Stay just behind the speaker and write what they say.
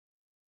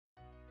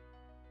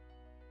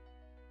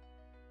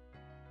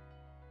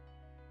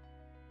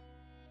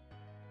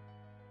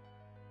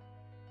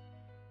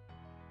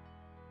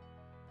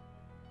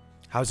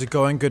How's it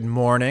going? Good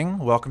morning.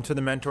 Welcome to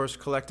the Mentors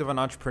Collective on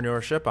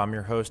Entrepreneurship. I'm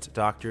your host,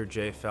 Dr.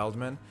 Jay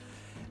Feldman.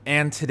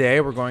 And today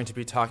we're going to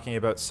be talking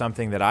about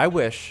something that I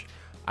wish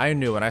I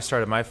knew when I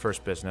started my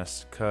first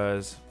business,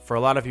 because for a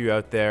lot of you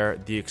out there,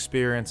 the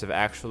experience of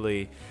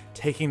actually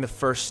taking the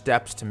first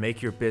steps to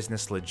make your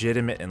business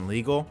legitimate and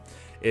legal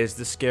is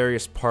the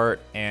scariest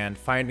part, and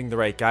finding the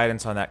right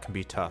guidance on that can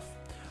be tough.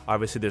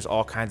 Obviously, there's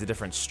all kinds of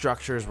different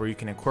structures where you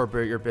can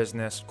incorporate your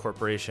business,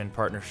 corporation,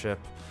 partnership,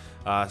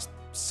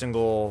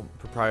 single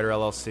proprietor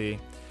LLC.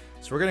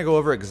 So we're going to go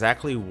over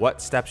exactly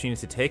what steps you need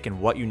to take and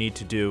what you need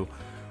to do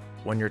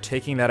when you're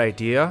taking that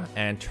idea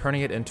and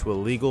turning it into a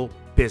legal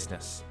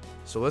business.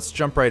 So let's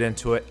jump right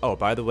into it. Oh,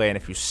 by the way, and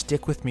if you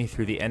stick with me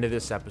through the end of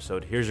this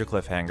episode, here's your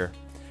cliffhanger.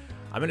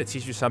 I'm going to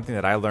teach you something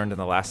that I learned in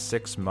the last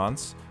 6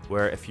 months,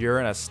 where if you're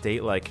in a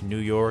state like New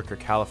York or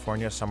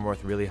California, somewhere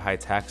with really high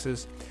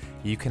taxes,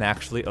 you can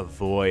actually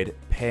avoid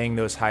paying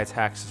those high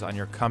taxes on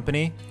your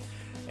company.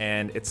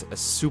 And it's a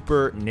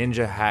super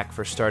ninja hack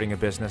for starting a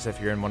business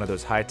if you're in one of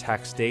those high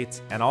tax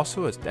states, and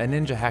also a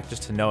ninja hack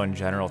just to know in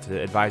general,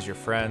 to advise your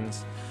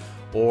friends,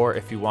 or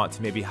if you want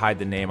to maybe hide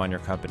the name on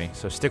your company.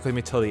 So stick with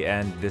me till the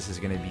end. This is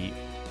going to be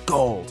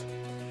gold.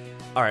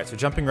 All right, so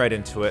jumping right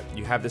into it,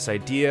 you have this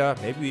idea,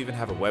 maybe you even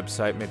have a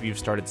website, maybe you've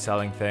started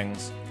selling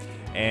things,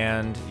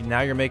 and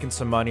now you're making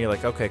some money. You're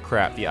like, okay,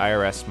 crap, the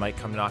IRS might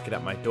come knocking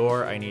at my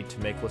door. I need to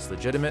make this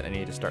legitimate. I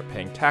need to start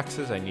paying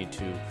taxes. I need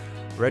to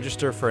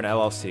register for an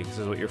LLC, because this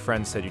is what your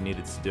friends said you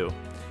needed to do.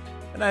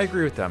 And I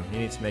agree with them. You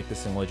need to make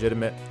this thing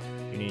legitimate.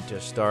 You need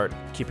to start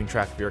keeping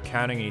track of your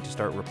accounting. You need to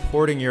start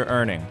reporting your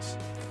earnings.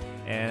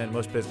 And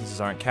most businesses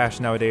aren't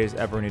cash nowadays.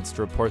 Everyone needs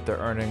to report their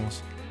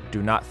earnings.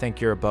 Do not think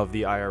you're above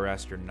the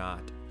IRS. You're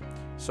not.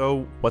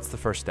 So what's the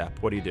first step?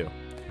 What do you do?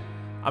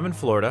 I'm in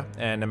Florida,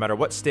 and no matter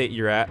what state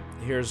you're at,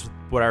 here's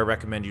what I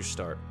recommend you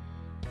start.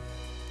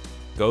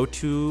 Go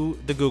to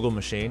the Google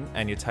machine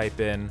and you type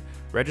in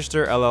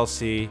register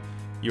LLC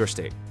your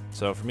state.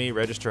 So for me,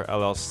 register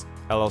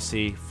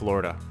LLC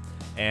Florida.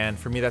 And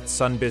for me, that's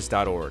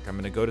sunbiz.org. I'm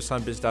going to go to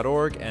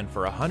sunbiz.org, and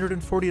for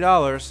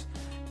 $140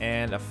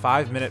 and a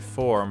 5-minute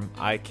form,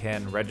 I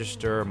can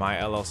register my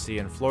LLC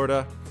in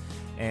Florida,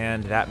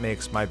 and that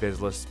makes my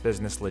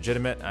business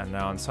legitimate. I'm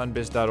now on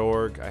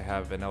sunbiz.org. I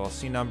have an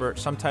LLC number.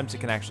 Sometimes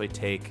it can actually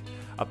take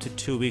up to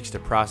 2 weeks to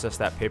process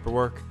that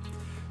paperwork.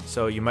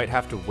 So you might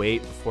have to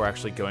wait before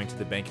actually going to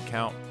the bank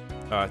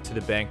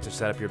to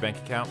set up your bank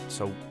account.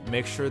 So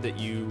make sure that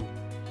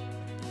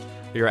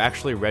you're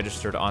actually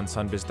registered on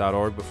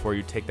sunbiz.org before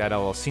you take that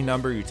LLC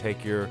number. You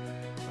take your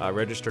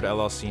registered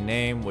LLC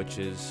name, which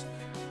is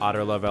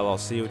Otter Love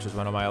LLC, which is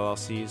one of my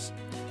LLCs,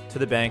 to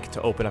the bank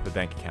to open up a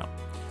bank account.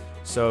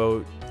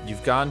 So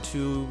you've gone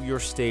to your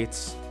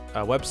state's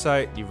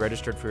website, you've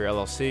registered for your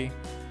LLC,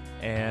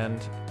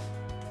 and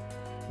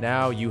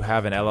now you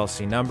have an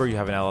LLC number, you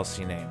have an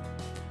LLC name.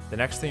 The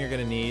next thing you're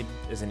going to need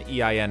is an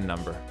EIN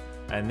number.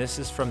 And this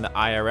is from the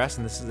IRS,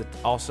 and this is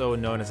also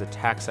known as a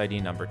tax ID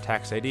number.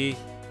 Tax ID,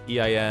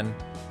 EIN,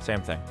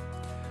 same thing.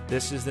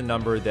 This is the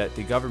number that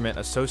the government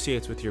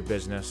associates with your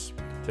business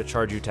to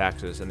charge you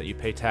taxes, and that you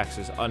pay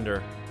taxes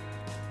under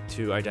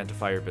to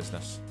identify your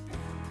business.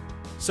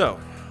 So,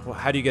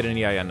 how do you get an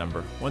EIN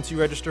number? Once you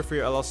register for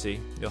your LLC,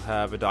 you'll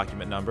have a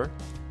document number.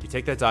 You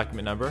take that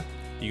document number,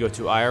 you go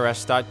to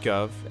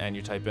irs.gov, and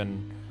you type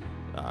in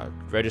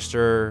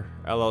register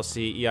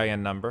LLC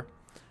EIN number,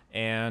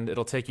 and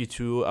it'll take you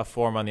to a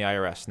form on the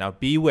IRS. Now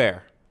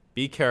beware,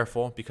 be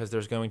careful, because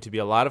there's going to be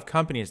a lot of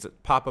companies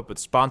that pop up with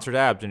sponsored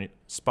ads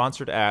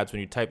when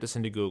you type this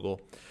into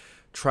Google,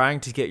 trying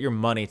to get your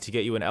money to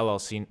get you an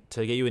LLC,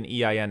 to get you an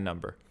EIN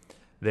number.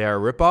 They are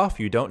a ripoff.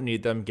 You don't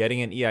need them.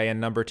 Getting an EIN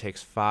number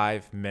takes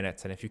 5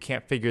 minutes. And if you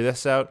can't figure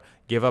this out,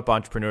 give up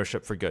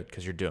entrepreneurship for good,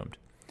 because you're doomed.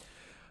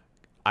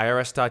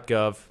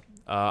 irs.gov.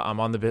 I'm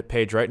on the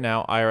page right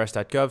now,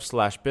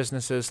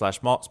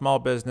 irs.gov/businesses/small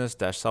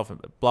business-self,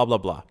 blah, blah,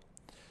 blah.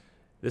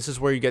 This is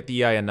where you get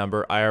the EIN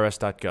number,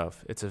 irs.gov.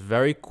 It's a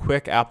very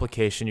quick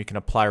application. You can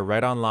apply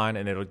right online,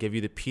 and it'll give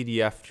you the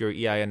PDF for your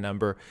EIN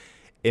number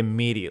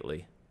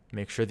immediately.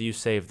 Make sure that you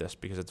save this,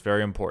 because it's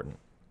very important.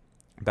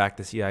 Back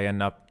this EIN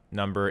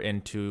number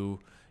into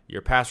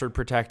your password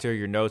protector,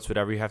 your notes,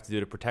 whatever you have to do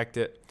to protect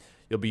it.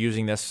 You'll be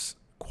using this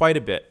quite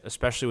a bit,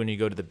 especially when you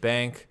go to the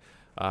bank.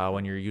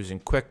 When you're using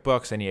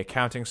QuickBooks, any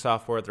accounting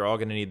software, they're all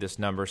going to need this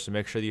number, so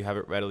make sure that you have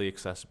it readily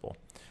accessible.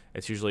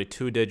 It's usually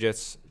 2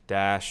 digits,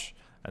 dash,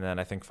 and then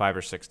I think 5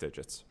 or 6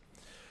 digits.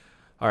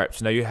 All right,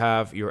 so now you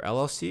have your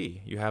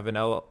LLC. You have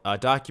a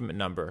document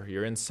number.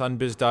 You're in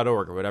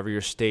sunbiz.org or whatever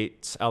your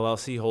state's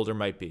LLC holder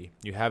might be.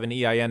 You have an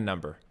EIN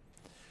number.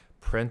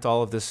 Print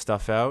all of this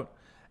stuff out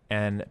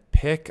and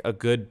pick a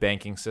good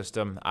banking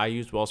system. I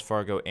use Wells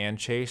Fargo and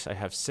Chase. I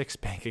have 6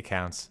 bank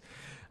accounts.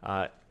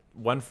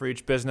 One for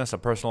each business, a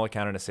personal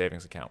account and a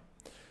savings account.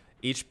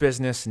 Each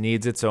business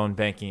needs its own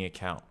banking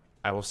account.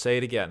 I will say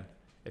it again.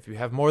 If you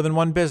have more than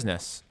one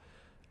business,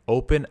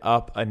 open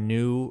up a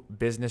new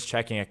business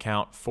checking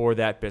account for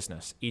that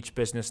business. Each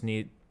business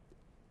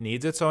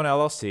needs its own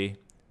LLC,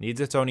 needs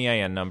its own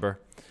EIN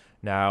number.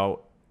 Now,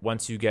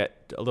 once you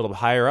get a little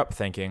higher up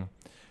thinking,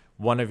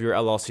 one of your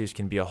LLCs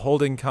can be a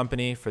holding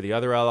company for the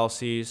other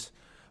LLCs.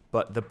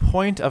 But the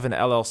point of an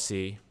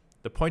LLC,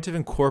 the point of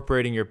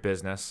incorporating your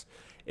business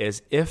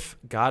is if,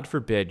 God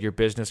forbid, your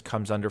business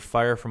comes under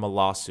fire from a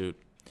lawsuit,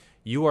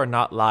 you are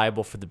not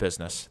liable for the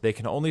business. They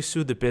can only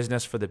sue the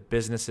business for the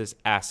business's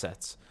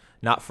assets,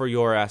 not for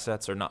your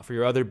assets or not for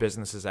your other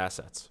business's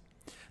assets.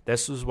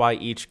 This is why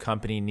each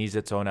company needs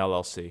its own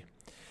LLC.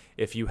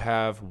 If you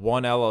have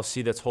one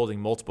LLC that's holding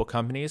multiple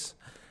companies,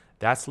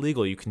 that's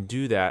legal. You can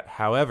do that.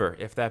 However,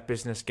 if that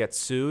business gets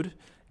sued,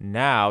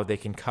 now they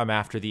can come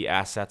after the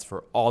assets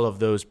for all of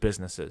those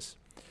businesses.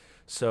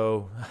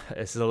 So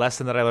this is a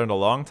lesson that I learned a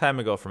long time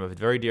ago from a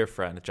very dear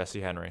friend,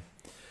 Jesse Henry.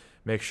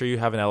 Make sure you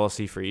have an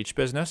LLC for each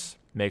business.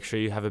 Make sure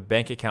you have a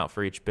bank account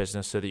for each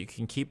business so that you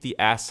can keep the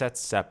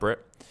assets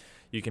separate.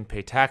 You can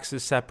pay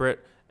taxes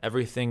separate.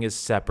 Everything is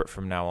separate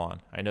from now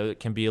on. I know it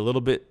can be a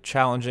little bit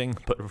challenging,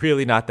 but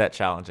really not that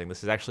challenging.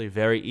 This is actually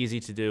very easy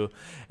to do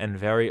and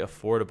very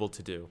affordable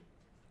to do.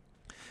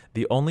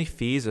 The only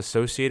fees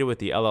associated with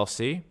the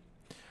LLC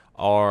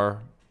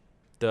are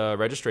the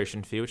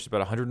registration fee, which is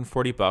about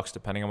 $140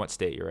 depending on what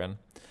state you're in,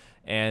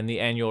 and the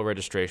annual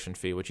registration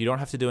fee, which you don't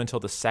have to do until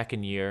the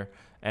second year,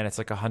 and it's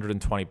like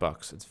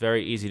 $120. It's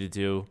very easy to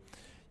do.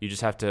 You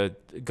just have to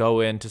go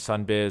into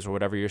Sunbiz or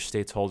whatever your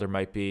state's holder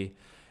might be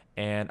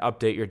and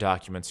update your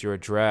documents, your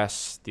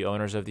address, the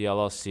owners of the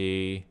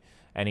LLC,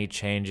 any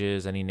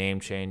changes, any name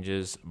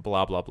changes,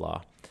 blah, blah,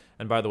 blah.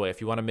 And by the way, if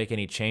you want to make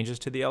any changes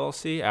to the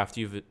LLC after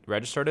you've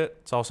registered it,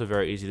 it's also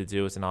very easy to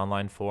do. It's an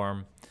online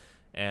form,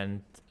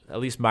 and at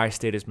least my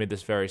state has made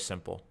this very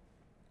simple.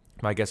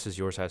 My guess is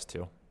yours has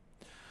too.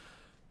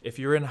 If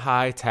you're in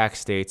high tax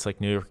states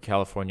like New York,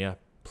 California,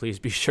 please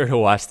be sure to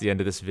watch the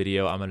end of this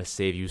video. I'm going to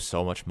save you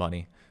so much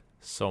money.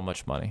 So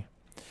much money.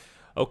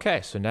 Okay,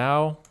 so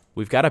now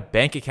we've got a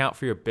bank account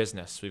for your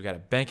business. We've got a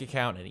bank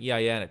account, an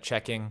EIN, a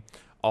checking.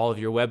 All of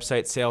your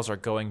website sales are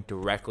going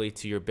directly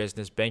to your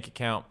business bank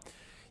account.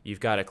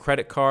 You've got a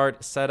credit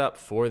card set up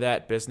for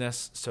that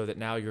business so that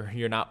now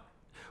you're not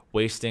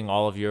wasting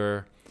all of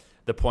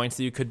the points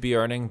that you could be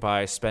earning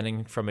by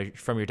spending from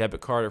your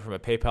debit card or from a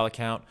PayPal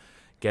account.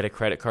 Get a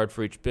credit card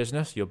for each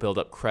business. You'll build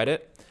up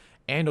credit,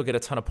 and you'll get a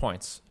ton of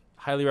points.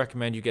 Highly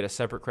recommend you get a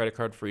separate credit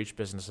card for each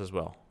business as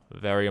well.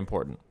 Very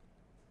important.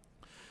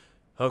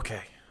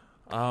 Okay.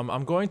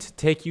 I'm going to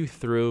take you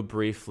through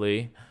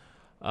briefly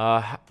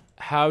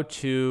how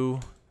to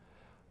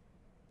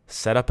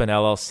set up an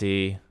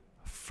LLC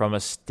from a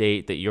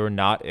state that you're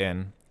not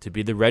in to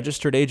be the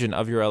registered agent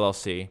of your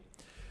LLC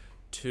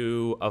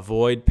to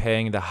avoid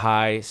paying the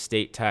high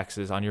state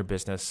taxes on your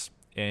business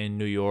in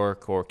New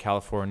York or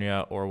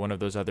California or one of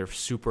those other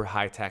super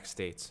high tax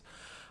states.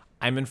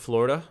 I'm in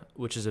Florida,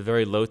 which is a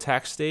very low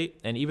tax state.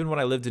 And even when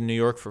I lived in New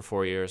York for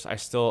 4 years, I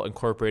still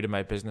incorporated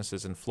my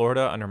businesses in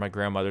Florida under my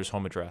grandmother's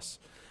home address,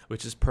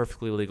 which is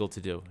perfectly legal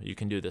to do. You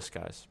can do this,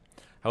 guys.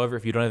 However,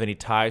 if you don't have any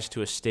ties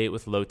to a state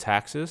with low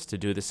taxes to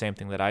do the same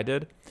thing that I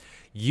did,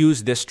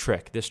 use this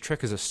trick. This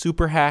trick is a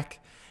super hack,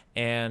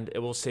 and it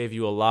will save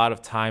you a lot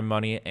of time,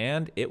 money,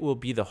 and it will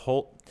be the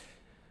whole.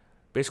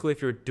 Basically,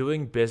 if you're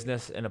doing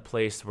business in a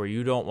place where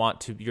you don't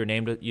want your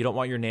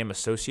name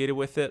associated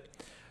with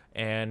it,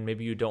 and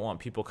maybe you don't want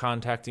people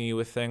contacting you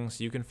with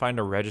things, you can find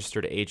a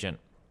registered agent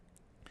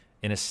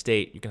in a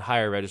state. You can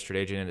hire a registered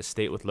agent in a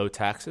state with low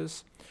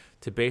taxes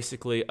to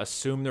basically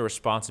assume the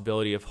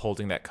responsibility of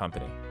holding that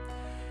company.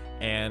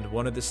 And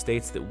one of the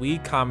states that we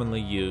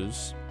commonly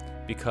use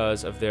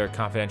because of their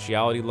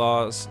confidentiality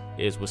laws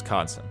is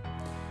Wisconsin.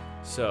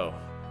 So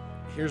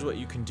here's what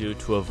you can do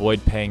to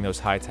avoid paying those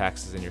high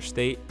taxes in your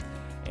state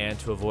and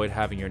to avoid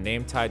having your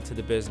name tied to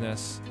the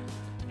business,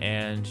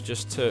 and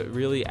just to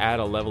really add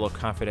a level of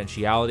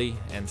confidentiality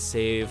and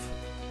save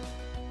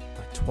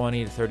like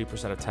 20 to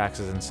 30% of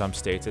taxes in some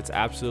states. It's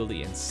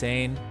absolutely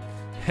insane,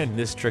 and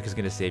this trick is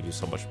going to save you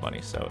so much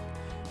money. So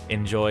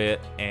enjoy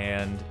it,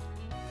 and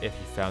if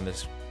you found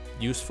this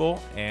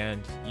useful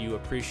and you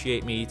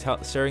appreciate me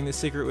sharing this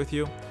secret with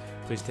you,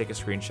 please take a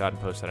screenshot and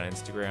post it on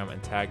Instagram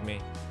and tag me.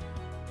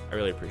 I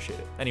really appreciate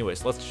it.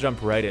 Anyways, let's jump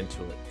right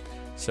into it.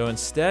 So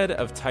instead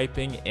of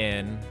typing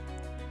in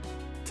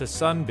to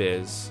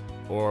Sunbiz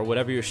or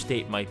whatever your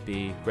state might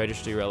be,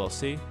 register your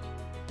LLC,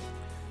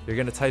 you're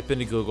going to type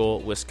into Google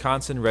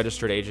Wisconsin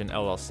Registered Agent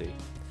LLC.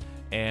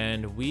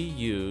 And we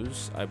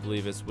use, I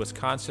believe it's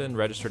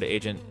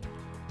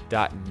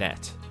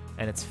wisconsinregisteredagent.net.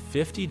 And it's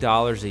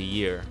 $50 a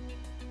year,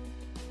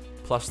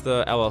 plus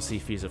the LLC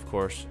fees, of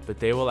course. But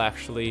they will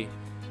actually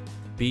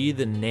be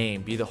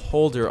the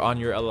holder on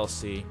your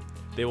LLC.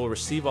 They will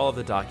receive all of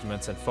the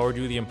documents and forward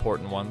you the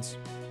important ones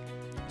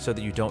so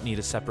that you don't need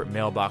a separate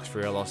mailbox for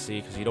your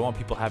LLC, because you don't want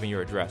people having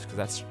your address,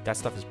 because that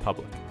stuff is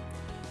public.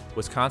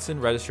 Wisconsin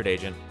Registered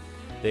Agent,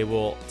 they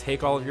will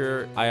take all of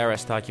your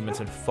IRS documents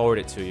and forward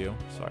it to you.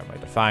 Sorry, I might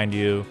have find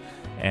you,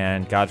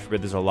 and God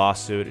forbid there's a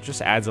lawsuit. It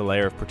just adds a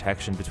layer of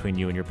protection between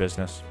you and your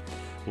business,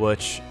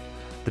 which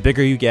the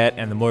bigger you get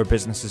and the more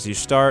businesses you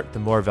start, the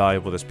more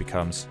valuable this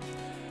becomes.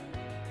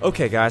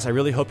 Okay, guys, I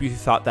really hope you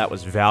thought that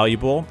was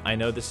valuable. I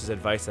know this is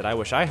advice that I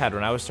wish I had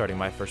when I was starting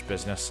my first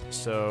business.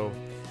 So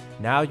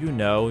now you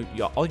know,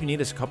 all you need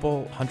is a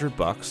couple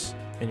 $100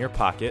 in your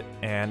pocket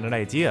and an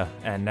idea.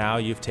 And now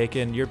you've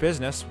taken your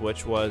business,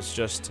 which was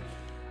just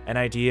an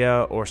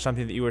idea or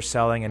something that you were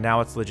selling, and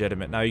now it's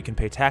legitimate. Now you can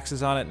pay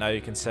taxes on it. Now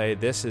you can say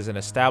this is an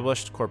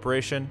established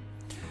corporation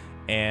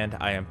and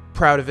I am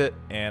proud of it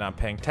and I'm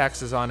paying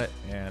taxes on it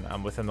and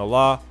I'm within the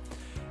law.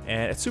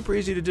 And it's super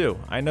easy to do.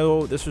 I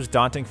know this was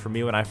daunting for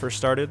me when I first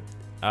started.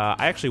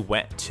 I actually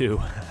went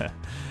to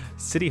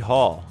City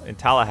Hall in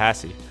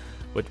Tallahassee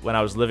when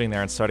I was living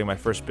there and starting my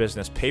first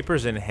business,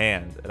 papers in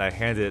hand, and I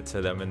handed it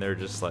to them, and they're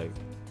just like,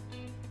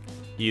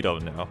 you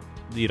don't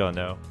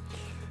know.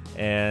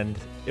 And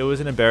it was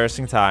an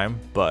embarrassing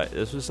time, but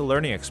this was a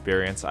learning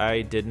experience.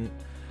 I didn't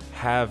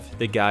have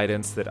the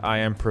guidance that I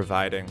am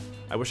providing.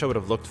 I wish I would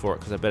have looked for it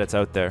because I bet it's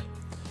out there.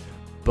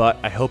 But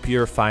I hope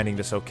you're finding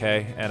this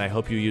okay, and I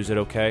hope you use it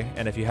okay.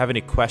 And if you have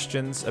any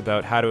questions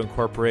about how to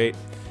incorporate,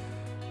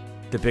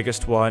 the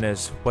biggest one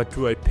is, what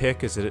do I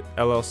pick? Is it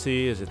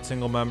LLC? Is it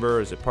single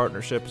member? Is it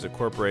partnership? Is it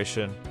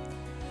corporation?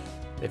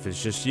 If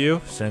it's just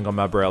you, single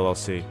member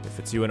LLC. If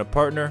it's you and a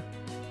partner,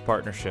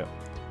 partnership.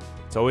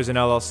 It's always an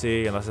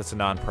LLC unless it's a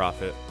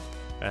nonprofit.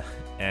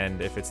 And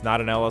if it's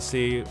not an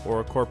LLC or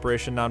a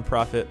corporation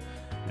nonprofit,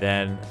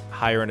 then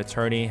hire an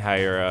attorney,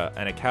 hire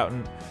an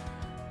accountant,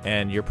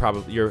 and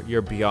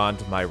you're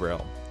beyond my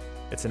realm.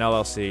 It's an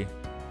LLC.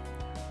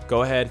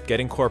 Go ahead, get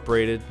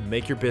incorporated,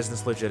 make your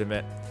business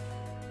legitimate.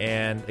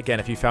 And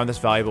again, if you found this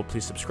valuable,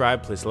 please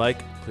subscribe, please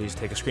like, please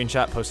take a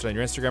screenshot, post it on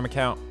your Instagram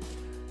account.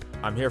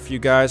 I'm here for you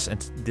guys,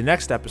 and the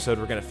next episode,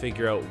 we're going to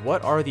figure out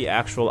what are the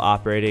actual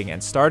operating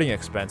and starting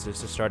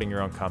expenses to starting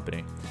your own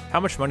company.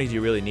 How much money do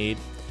you really need?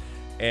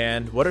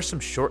 And what are some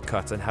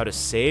shortcuts on how to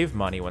save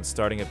money when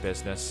starting a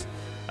business?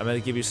 I'm going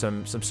to give you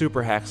some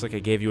super hacks like I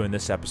gave you in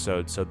this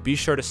episode. So be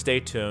sure to stay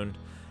tuned,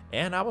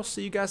 and I will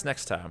see you guys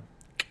next time.